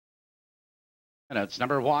And it's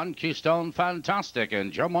number 1, Keystone Fantastic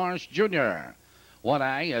and Joe Marsh Jr.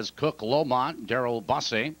 1A is Cook Lomont, Daryl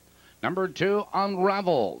Bussey. Number 2,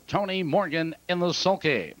 Unravel, Tony Morgan in the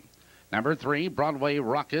sulky. Number 3, Broadway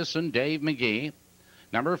Ruckus and Dave Magee.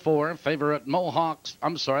 Number 4, Favorite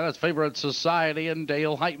Favorite Society and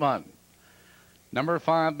Dale Heitman. Number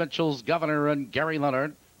 5, Mitchell's Governor and Gary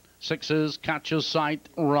Leonard. 6 is Catch a Sight,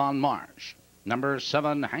 Ron Marsh. Number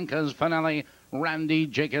 7, Hanka's Finale, Randy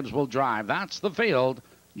Jacobs will drive. That's the field.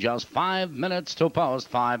 Just 5 minutes to post,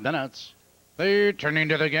 5 minutes. They're turning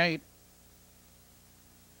to the gate.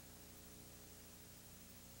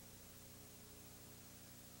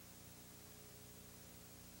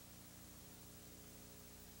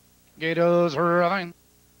 Gate is running.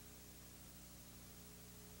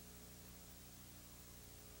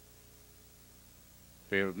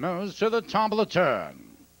 Field moves to the top of the turn.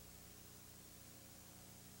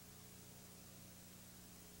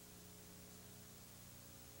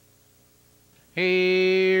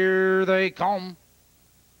 Here they come.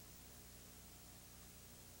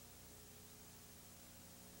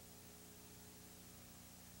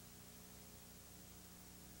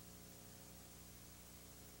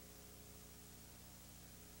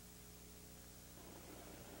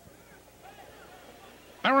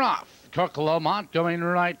 They're off. Cook Lomont going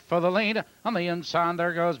right for the lead. On the inside,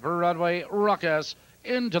 there goes Broadway Ruckus.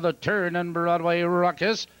 Into the turn, and Broadway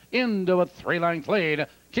Ruckus into a 3-length lead.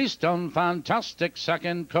 Keystone Fantastic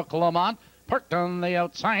second, Cook Lomont parked on the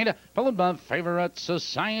outside, followed by Favorite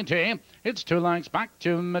Society. It's 2 lengths back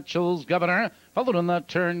to Mitchell's Governor, followed in the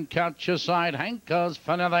turn, Catch a Sight, Hanka's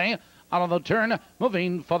Finale. Out of the turn,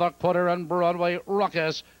 moving for the quarter, and Broadway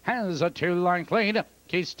Ruckus has a 2-length lead.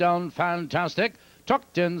 Keystone Fantastic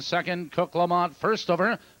tucked in second, Cook Lomont first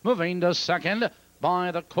over, moving to second by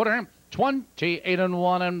the quarter.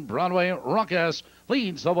 28-1, and Broadway Ruckus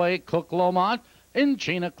leads the way. Cook Lomont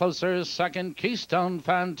inching it closer. Second, Keystone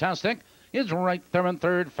Fantastic is right there in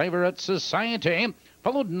third. Favorite Society,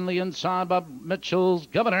 followed in the inside by Mitchell's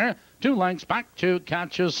Governor. 2 lengths back to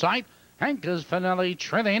Catch a Sight. Hanka's Finale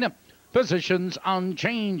trailing. Positions on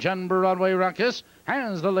change, and Broadway Ruckus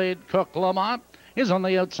has the lead. Cook Lomont is on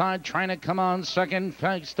the outside trying to come on second.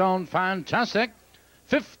 Keystone Fantastic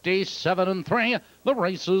 57-3. The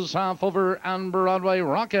race is half over, and Broadway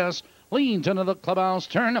Ruckus leans into the clubhouse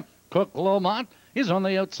turn. Cook Lomont is on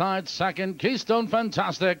the outside second. Keystone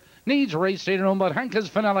Fantastic needs racing room, but Hanka's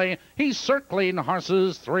Finale, he's circling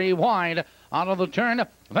horses 3 wide. Out of the turn,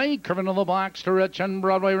 they curve into the black stretch, and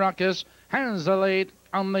Broadway Ruckus has the lead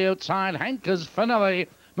on the outside. Hanka's Finale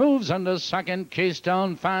moves into second.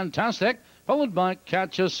 Keystone Fantastic, followed by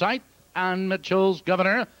Catch a Sight and Mitchell's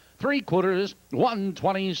Governor. 3/4,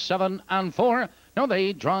 127-4. Now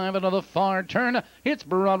they drive into the far turn. It's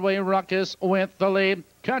Broadway Ruckus with the lead.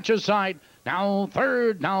 Catch a Sight now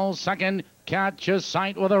third, now second. Catch a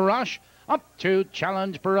Sight with a rush up to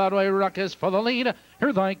challenge Broadway Ruckus for the lead.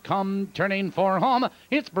 Here they come, turning for home.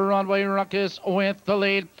 It's Broadway Ruckus with the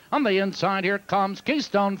lead. On the inside, here comes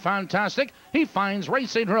Keystone Fantastic. He finds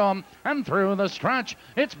racing room, and through the stretch,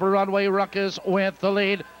 it's Broadway Ruckus with the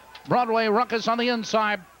lead. Broadway Ruckus on the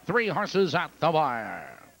inside. 3 horses at the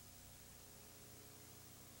wire.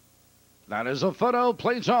 That is a photo.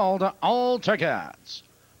 Please hold all tickets.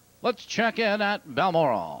 Let's check in at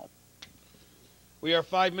Balmoral. We are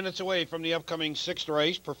 5 minutes away from the upcoming 6th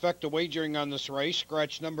race. Perfecta wagering on this race.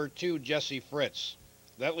 Scratch number 2, Jesse Fritz.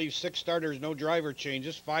 That leaves 6 starters, no driver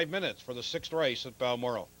changes. 5 minutes for the 6th race at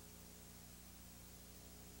Balmoral.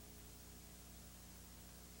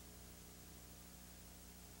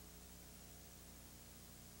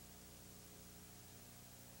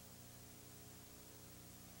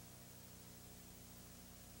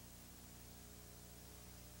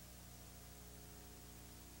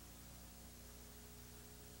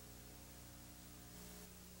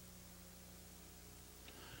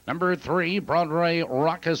 Number 3, Broadway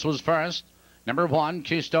Ruckus was first. Number 1,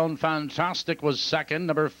 Keystone Fantastic was second.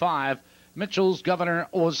 Number 5, Mitchell's Governor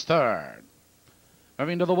was third.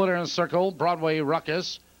 Moving to the winner's circle, Broadway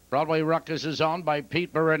Ruckus. Broadway Ruckus is owned by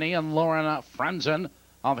Pete Barini and Lauren Frenzen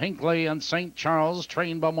of Hinckley and St. Charles,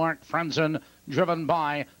 trained by Mark Frenzen, driven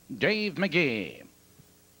by Dave Magee.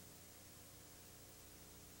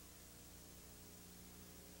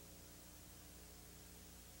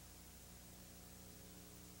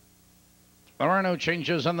 There are no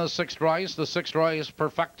changes in the 6th race. The 6th race,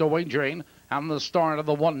 Perfecta wagering, and the start of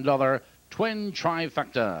the $1 twin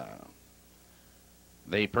trifecta.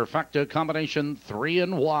 The Perfecta combination 3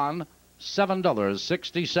 and 1,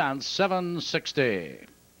 $7.60, $7.60.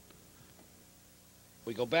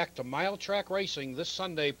 We go back to mile track racing this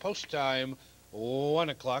Sunday, post time, 1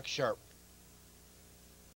 o'clock sharp.